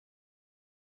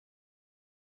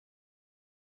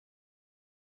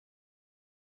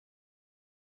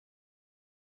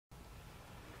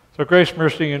So grace,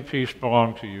 mercy, and peace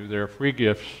belong to you. They are free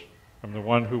gifts from the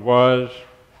one who was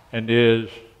and is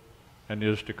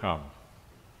to come.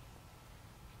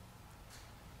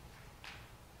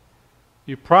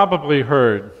 You probably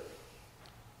heard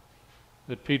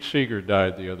that Pete Seeger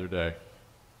died the other day.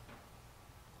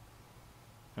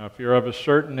 Now, if you're of a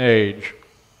certain age,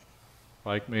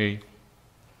 like me,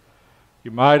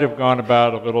 you might have gone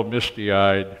about a little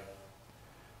misty-eyed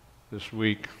this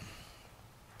week.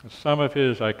 Some of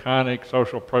his iconic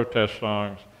social protest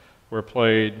songs were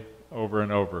played over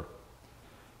and over.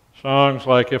 Songs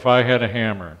like If I Had a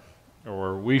Hammer,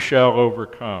 or We Shall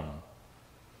Overcome,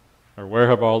 or Where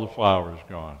Have All the Flowers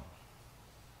Gone?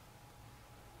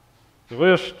 The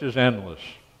list is endless,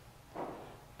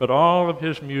 but all of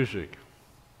his music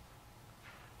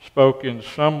spoke in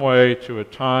some way to a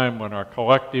time when our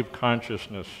collective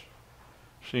consciousness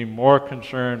seemed more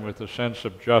concerned with a sense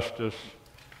of justice,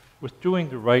 with doing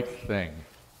the right thing,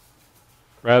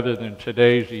 rather than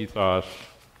today's ethos,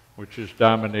 which is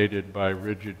dominated by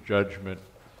rigid judgment,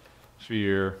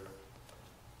 fear,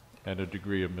 and a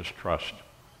degree of mistrust.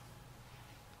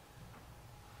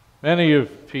 Many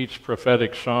of Pete's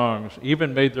prophetic songs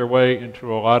even made their way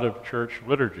into a lot of church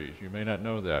liturgies. You may not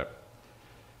know that.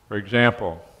 For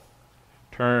example,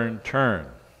 Turn, Turn,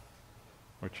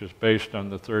 which is based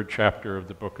on the 3rd chapter of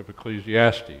the book of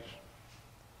Ecclesiastes.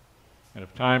 And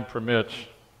if time permits,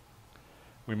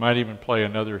 we might even play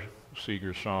another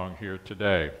Seeger song here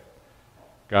today,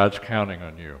 God's Counting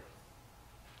on You,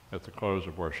 at the close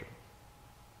of worship.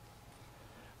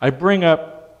 I bring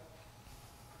up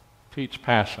Pete's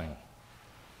passing,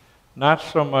 not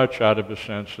so much out of a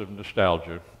sense of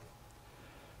nostalgia,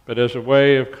 but as a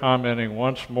way of commenting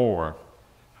once more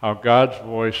how God's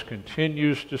voice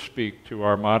continues to speak to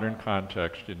our modern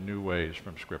context in new ways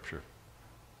from Scripture.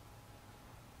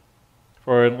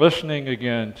 For in listening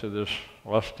again to this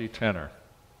lusty tenor,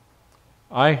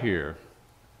 I hear,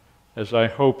 as I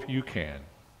hope you can,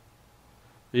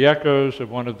 the echoes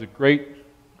of one of the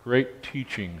great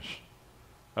teachings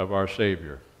of our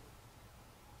Savior,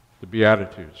 the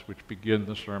Beatitudes, which begin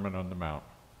the Sermon on the Mount.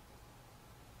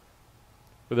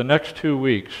 For the next 2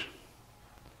 weeks,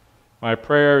 my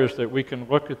prayer is that we can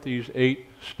look at these 8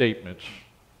 statements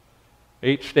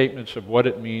of what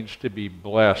it means to be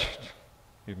blessed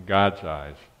in God's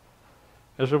eyes,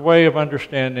 as a way of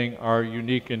understanding our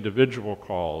unique individual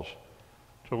calls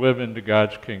to live into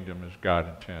God's kingdom as God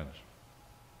intends.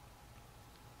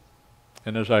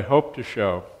 And as I hope to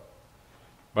show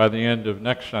by the end of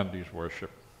next Sunday's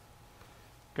worship,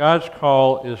 God's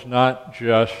call is not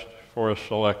just for a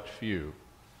select few,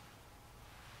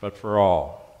 but for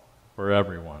all, for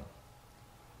everyone.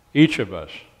 Each of us,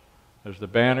 as the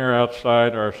banner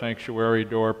outside our sanctuary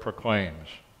door proclaims,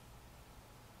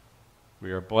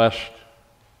 we are blessed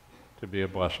to be a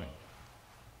blessing.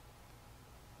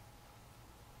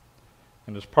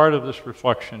 And as part of this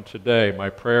reflection today, my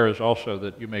prayer is also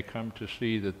that you may come to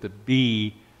see that the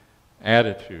be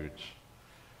attitudes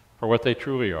for what they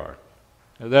truly are.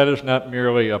 Now, that is not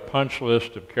merely a punch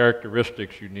list of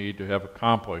characteristics you need to have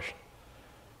accomplished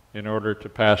in order to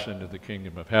pass into the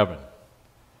kingdom of heaven,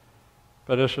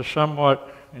 but as a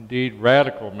somewhat, indeed,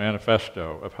 radical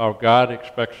manifesto of how God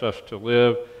expects us to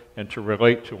live and to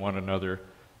relate to one another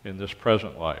in this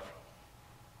present life.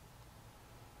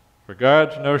 For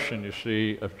God's notion, you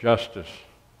see, of justice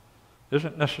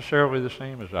isn't necessarily the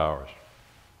same as ours.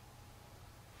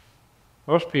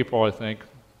 Most people, I think,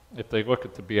 if they look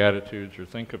at the Beatitudes or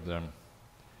think of them,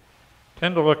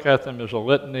 tend to look at them as a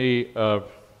litany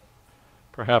of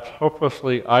perhaps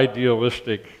hopelessly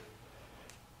idealistic,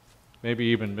 maybe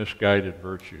even misguided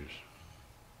virtues.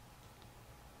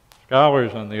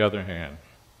 Scholars, on the other hand,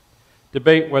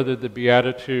 debate whether the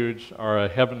Beatitudes are a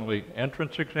heavenly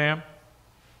entrance exam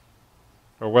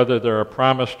or whether they're a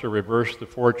promise to reverse the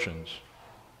fortunes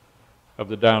of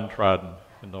the downtrodden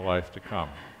in the life to come.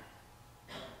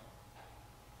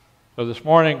 So this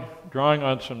morning, drawing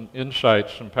on some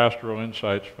pastoral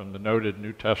insights from the noted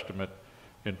New Testament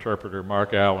interpreter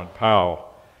Mark Allen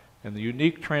Powell and the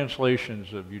unique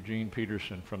translations of Eugene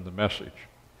Peterson from the Message,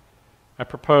 I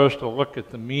propose to look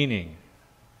at the meaning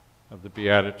of the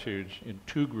Beatitudes in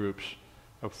 2 groups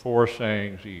of 4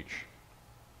 sayings each.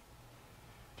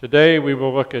 Today we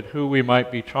will look at who we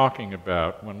might be talking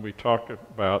about when we talk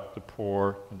about the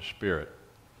poor in spirit,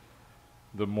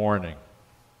 the mourning,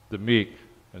 the meek,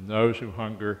 and those who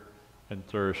hunger and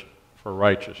thirst for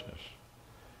righteousness.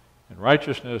 And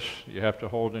righteousness, you have to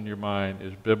hold in your mind,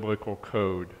 is biblical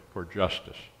code for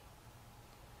justice.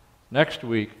 Next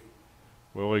week,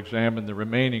 we'll examine the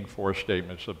remaining 4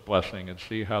 statements of blessing and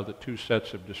see how the 2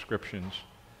 sets of descriptions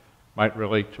might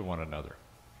relate to one another.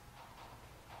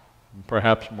 And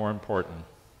perhaps more important,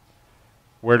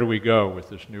 where do we go with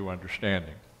this new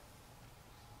understanding?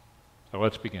 So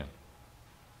let's begin.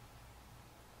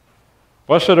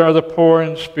 Blessed are the poor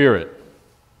in spirit,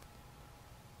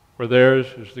 for theirs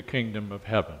is the kingdom of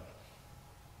heaven.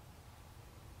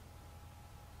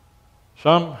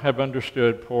 Some have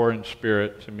understood poor in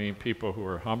spirit to mean people who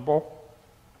are humble,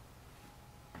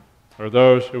 or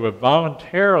those who have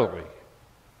voluntarily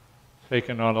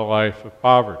taken on a life of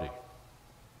poverty.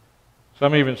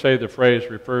 Some even say the phrase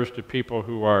refers to people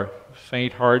who are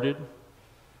faint-hearted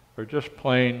or just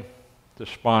plain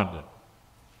despondent.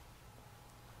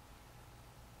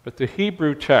 But the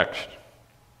Hebrew text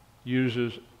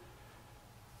uses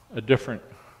a different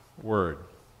word,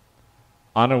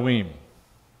 anawim,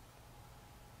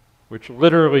 which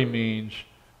literally means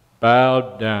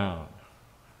bowed down,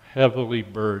 heavily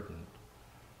burdened,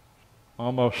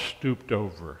 almost stooped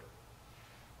over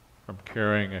from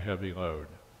carrying a heavy load.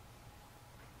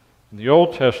 In the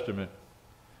Old Testament,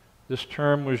 this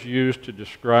term was used to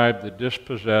describe the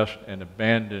dispossessed and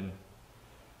abandoned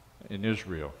in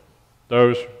Israel.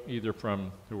 Those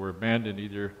who were abandoned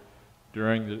either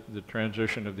during the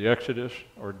transition of the Exodus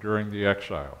or during the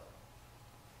exile.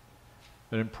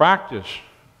 But in practice,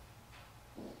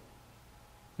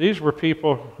 these were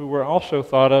people who were also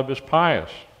thought of as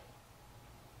pious,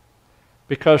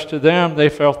 because to them they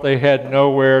felt they had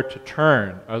nowhere to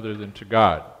turn other than to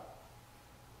God.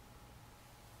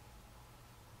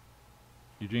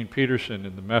 Eugene Peterson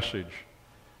in The Message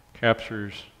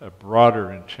captures a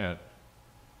broader intent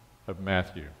of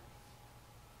Matthew.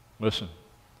 Listen,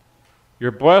 you're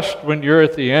blessed when you're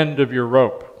at the end of your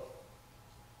rope.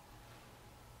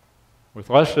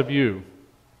 With less of you,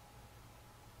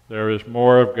 there is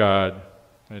more of God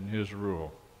and His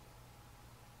rule.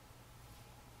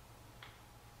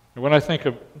 And when I think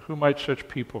of who might such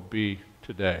people be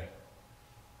today,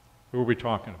 who are we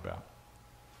talking about?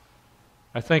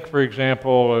 I think, for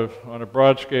example, on a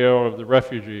broad scale, of the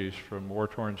refugees from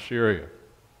war-torn Syria,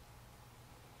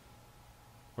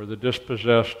 or the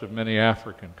dispossessed of many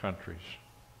African countries,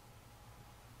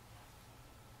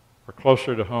 or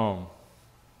closer to home,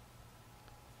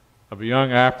 of a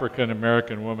young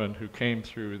African-American woman who came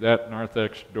through that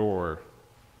narthex door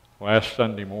last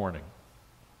Sunday morning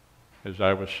as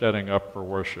I was setting up for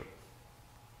worship.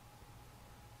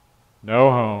 No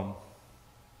home,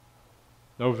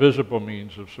 no visible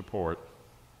means of support,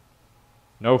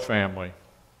 no family,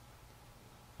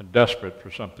 and desperate for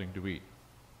something to eat.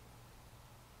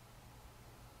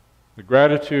 The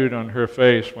gratitude on her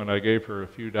face when I gave her a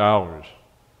few dollars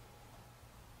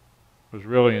was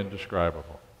really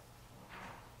indescribable.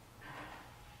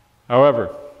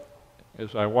 However,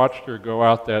 as I watched her go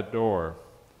out that door,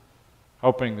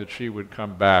 hoping that she would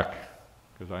come back,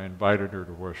 because I invited her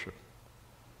to worship,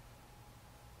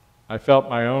 I felt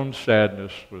my own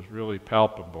sadness was really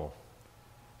palpable.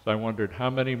 So I wondered, how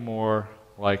many more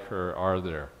like her are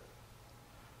there,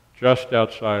 just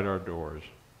outside our doors,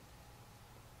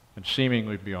 and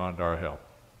seemingly beyond our help?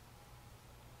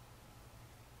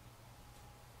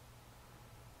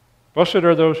 Blessed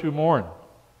are those who mourn,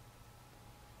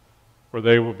 for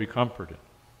they will be comforted.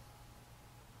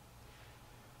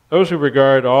 Those who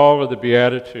regard all of the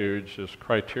Beatitudes as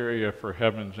criteria for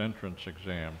heaven's entrance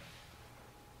exam,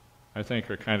 I think,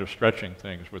 are kind of stretching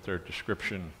things with their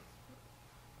description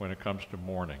when it comes to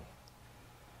mourning,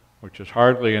 which is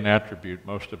hardly an attribute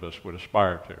most of us would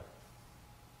aspire to.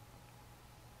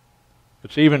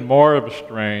 It's even more of a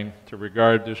strain to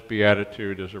regard this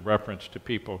beatitude as a reference to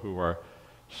people who are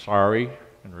sorry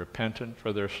and repentant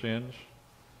for their sins,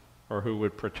 or who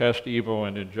would protest evil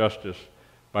and injustice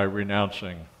by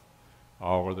renouncing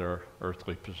all of their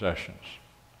earthly possessions.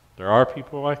 There are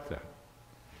people like that.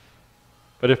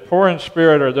 But if poor in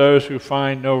spirit are those who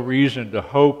find no reason to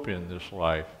hope in this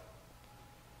life,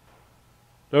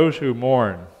 those who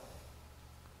mourn,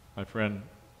 my friend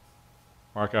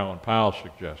Mark Allen Powell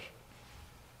suggests,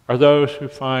 are those who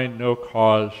find no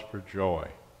cause for joy.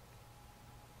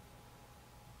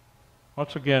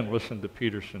 Once again, listen to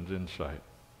Peterson's insight.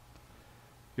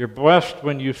 You're blessed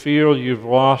when you feel you've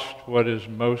lost what is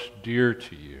most dear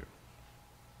to you.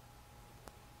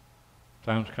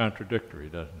 Sounds contradictory,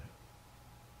 doesn't it?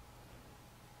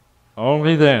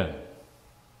 Only then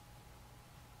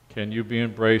can you be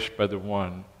embraced by the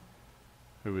one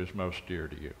who is most dear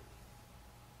to you.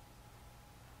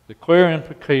 The clear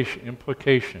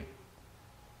implication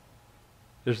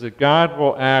is that God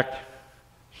will act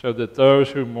so that those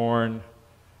who mourn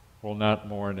will not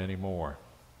mourn anymore.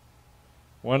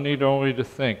 One need only to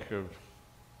think of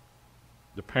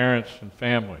the parents and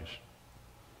families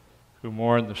who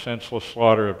mourn the senseless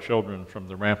slaughter of children from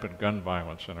the rampant gun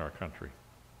violence in our country.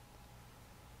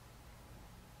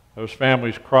 Those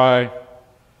families cry,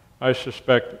 I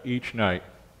suspect, each night,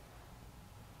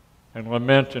 and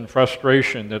lament in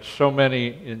frustration that so many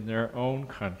in their own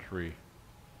country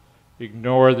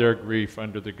ignore their grief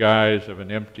under the guise of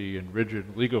an empty and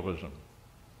rigid legalism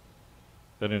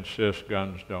that insists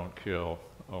guns don't kill,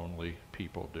 only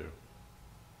people do.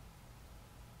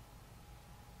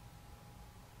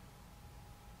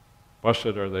 Blessed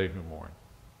are they who mourn.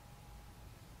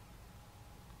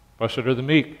 Blessed are the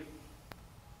meek,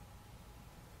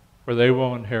 for they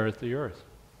will inherit the earth.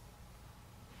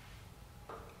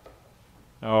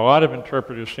 Now, a lot of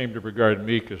interpreters seem to regard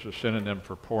meek as a synonym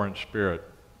for poor in spirit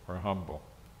or humble.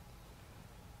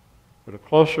 But a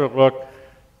closer look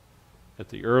at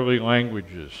the early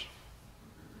languages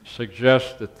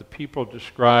suggests that the people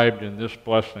described in this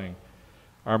blessing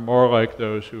are more like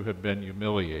those who have been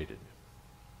humiliated,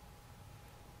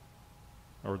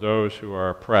 or those who are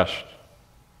oppressed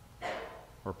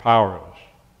or powerless.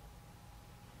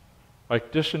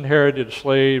 Like disinherited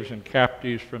slaves and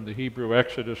captives from the Hebrew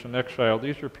exodus and exile,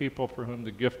 these are people for whom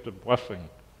the gift of blessing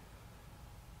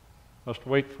must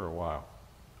wait for a while.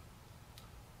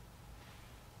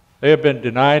 They have been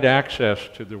denied access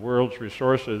to the world's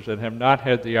resources and have not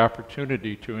had the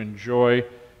opportunity to enjoy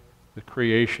the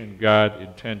creation God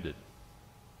intended.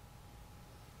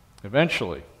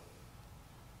 Eventually,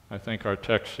 I think our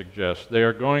text suggests, they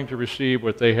are going to receive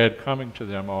what they had coming to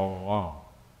them all along.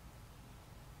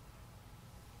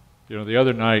 You know, the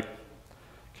other night,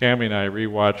 Cammie and I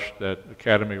rewatched that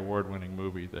Academy Award-winning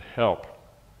movie, The Help.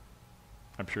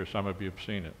 I'm sure some of you have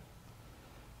seen it.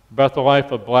 About the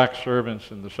life of black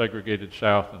servants in the segregated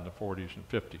South in the 40s and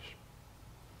 50s.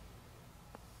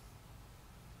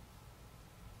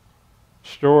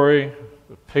 Story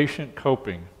of patient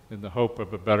coping in the hope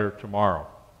of a better tomorrow.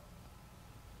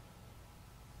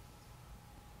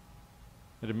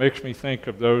 And it makes me think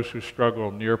of those who struggle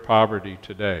near poverty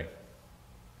today,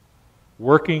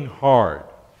 working hard,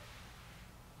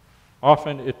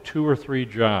 often at 2 or 3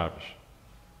 jobs,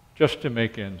 just to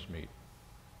make ends meet,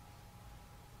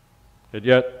 and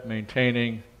yet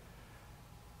maintaining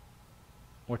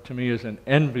what to me is an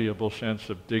enviable sense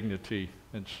of dignity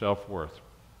and self-worth.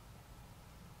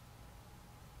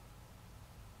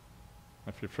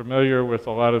 If you're familiar with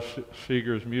a lot of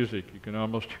Seeger's music, you can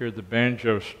almost hear the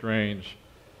banjo strains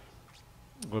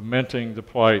lamenting the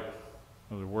plight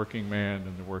of the working man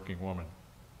and the working woman.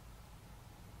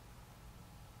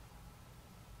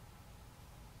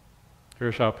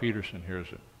 Here's how Peterson hears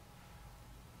it.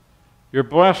 You're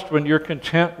blessed when you're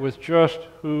content with just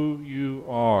who you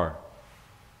are.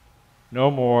 No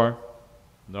more,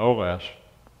 no less.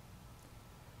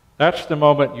 That's the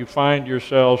moment you find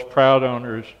yourselves proud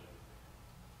owners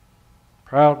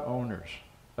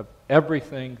of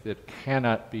everything that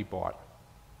cannot be bought.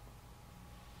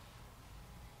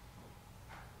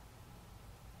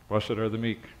 Blessed are the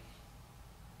meek.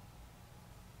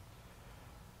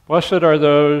 Blessed are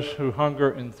those who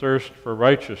hunger and thirst for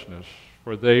righteousness,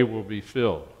 for they will be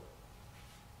filled.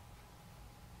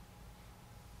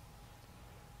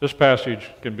 This passage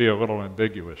can be a little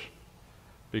ambiguous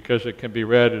because it can be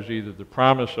read as either the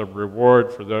promise of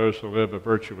reward for those who live a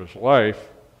virtuous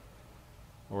life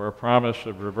or a promise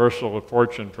of reversal of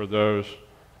fortune for those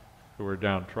who are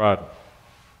downtrodden.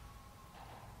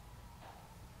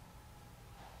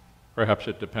 Perhaps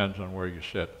it depends on where you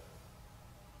sit.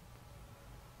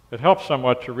 It helps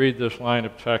somewhat to read this line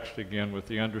of text again with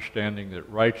the understanding that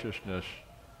righteousness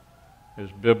is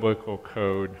biblical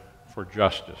code for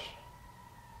justice,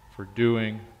 for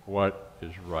doing what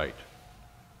is right.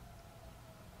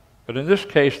 But in this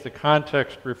case, the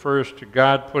context refers to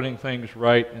God putting things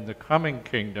right in the coming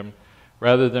kingdom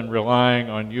rather than relying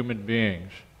on human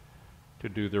beings to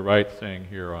do the right thing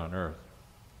here on earth.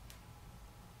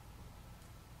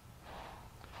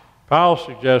 Powell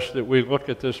suggests that we look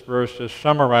at this verse as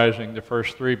summarizing the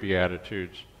first 3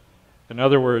 Beatitudes. In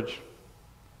other words,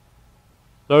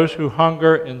 those who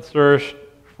hunger and thirst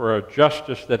for a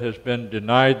justice that has been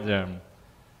denied them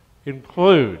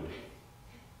include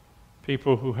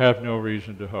people who have no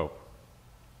reason to hope,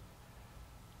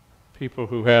 people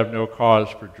who have no cause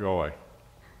for joy,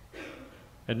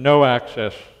 and no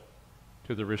access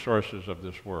to the resources of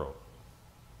this world.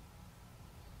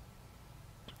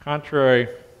 Contrary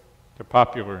to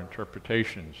popular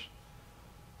interpretations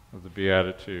of the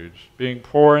Beatitudes, being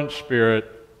poor in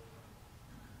spirit,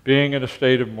 being in a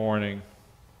state of mourning,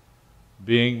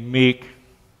 being meek,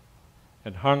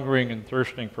 and hungering and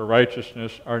thirsting for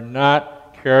righteousness are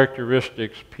not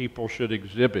characteristics people should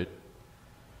exhibit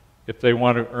if they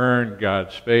want to earn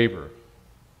God's favor.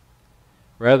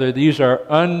 Rather, these are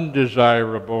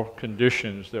undesirable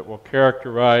conditions that will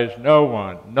characterize no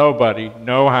one, nobody,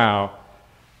 no how,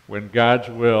 when God's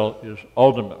will is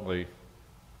ultimately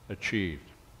achieved.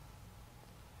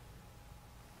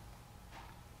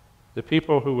 The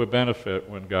people who will benefit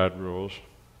when God rules,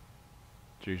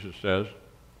 Jesus says,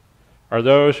 are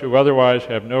those who otherwise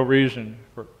have no reason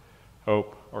for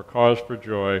hope or cause for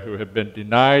joy, who have been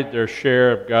denied their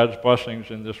share of God's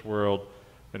blessings in this world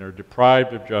and are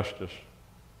deprived of justice.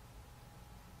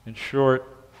 In short,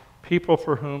 people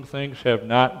for whom things have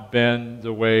not been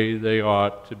the way they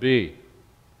ought to be.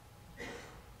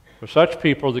 For such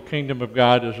people, the kingdom of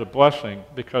God is a blessing,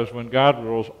 because when God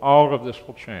rules, all of this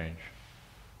will change.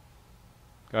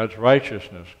 God's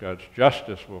righteousness, God's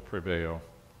justice will prevail,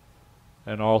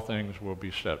 and all things will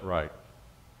be set right.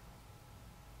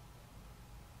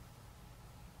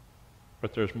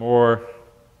 But there's more,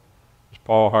 as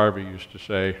Paul Harvey used to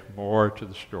say, more to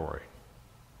the story.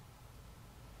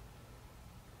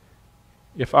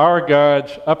 If our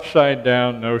God's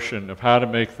upside-down notion of how to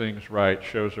make things right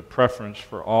shows a preference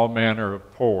for all manner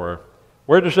of poor,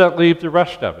 where does that leave the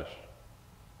rest of us?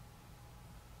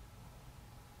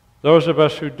 Those of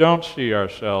us who don't see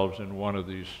ourselves in one of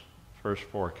these first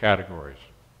four categories.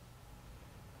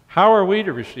 How are we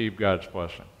to receive God's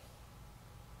blessing?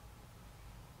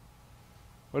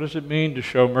 What does it mean to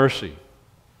show mercy,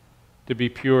 to be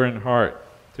pure in heart,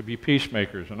 to be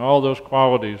peacemakers, and all those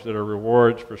qualities that are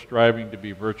rewards for striving to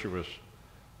be virtuous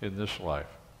in this life?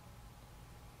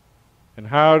 And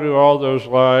how do all those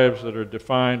lives that are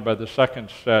defined by the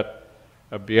second set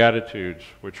of Beatitudes,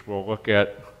 which we'll look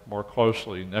at more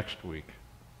closely next week,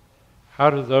 how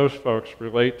do those folks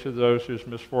relate to those whose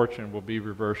misfortune will be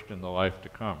reversed in the life to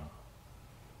come?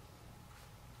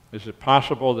 Is it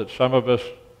possible that some of us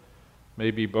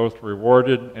may be both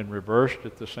rewarded and reversed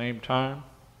at the same time?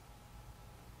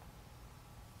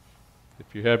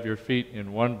 If you have your feet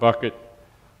in one bucket,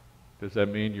 does that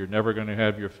mean you're never going to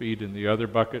have your feet in the other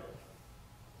bucket?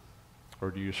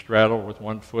 Or do you straddle with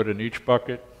one foot in each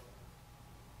bucket?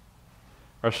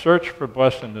 Our search for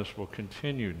blessedness will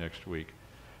continue next week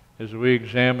as we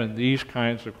examine these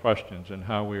kinds of questions and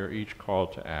how we are each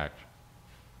called to act.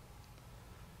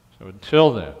 So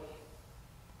until then,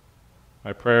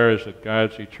 my prayer is that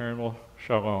God's eternal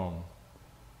shalom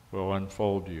will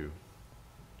unfold you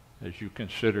as you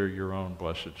consider your own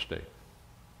blessed state.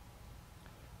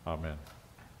 Amen.